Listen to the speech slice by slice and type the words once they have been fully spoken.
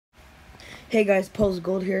Hey guys, Pulse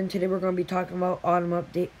Gold here, and today we're going to be talking about Autumn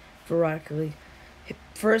Update for Rocket League.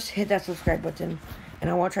 First, hit that subscribe button, and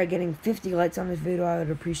I want to try getting 50 likes on this video. I would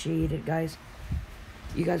appreciate it, guys.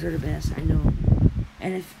 You guys are the best, I know.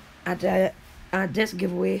 And if at this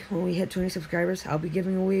giveaway, when we hit 20 subscribers, I'll be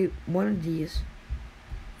giving away one of these,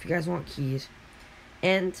 if you guys want keys,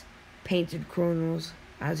 and painted chronos,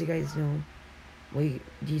 as you guys know what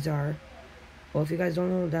these are. Well, if you guys don't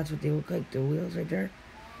know, that's what they look like, the wheels right there.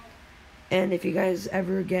 And if you guys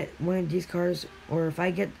ever get one of these cars, or if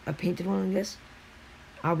I get a painted one of this,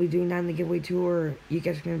 I'll be doing that in the giveaway too, or you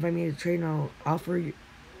guys can invite me to trade and I'll offer you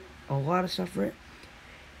a lot of stuff for it.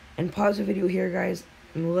 And pause the video here, guys,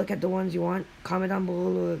 and look at the ones you want. Comment down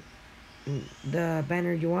below the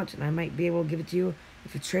banner you want, and I might be able to give it to you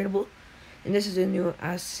if it's tradable. And this is a new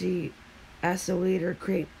Oscillator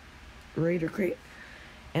Crate, Raider Crate.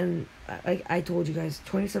 And like I told you guys,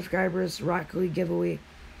 20 subscribers, Rocket League giveaway.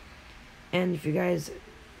 And if you guys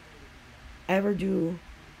ever do,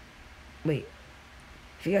 if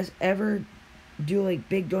you guys ever do like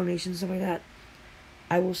big donations, stuff like that,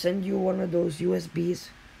 I will send you one of those USBs.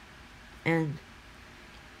 And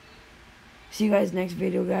see you guys next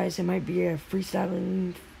video, guys. It might be a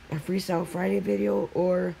Freestyle Friday video,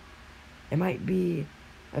 or it might be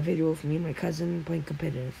a video of me and my cousin playing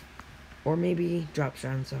competitive, or maybe drop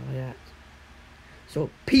shot and stuff like that. So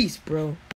peace, bro.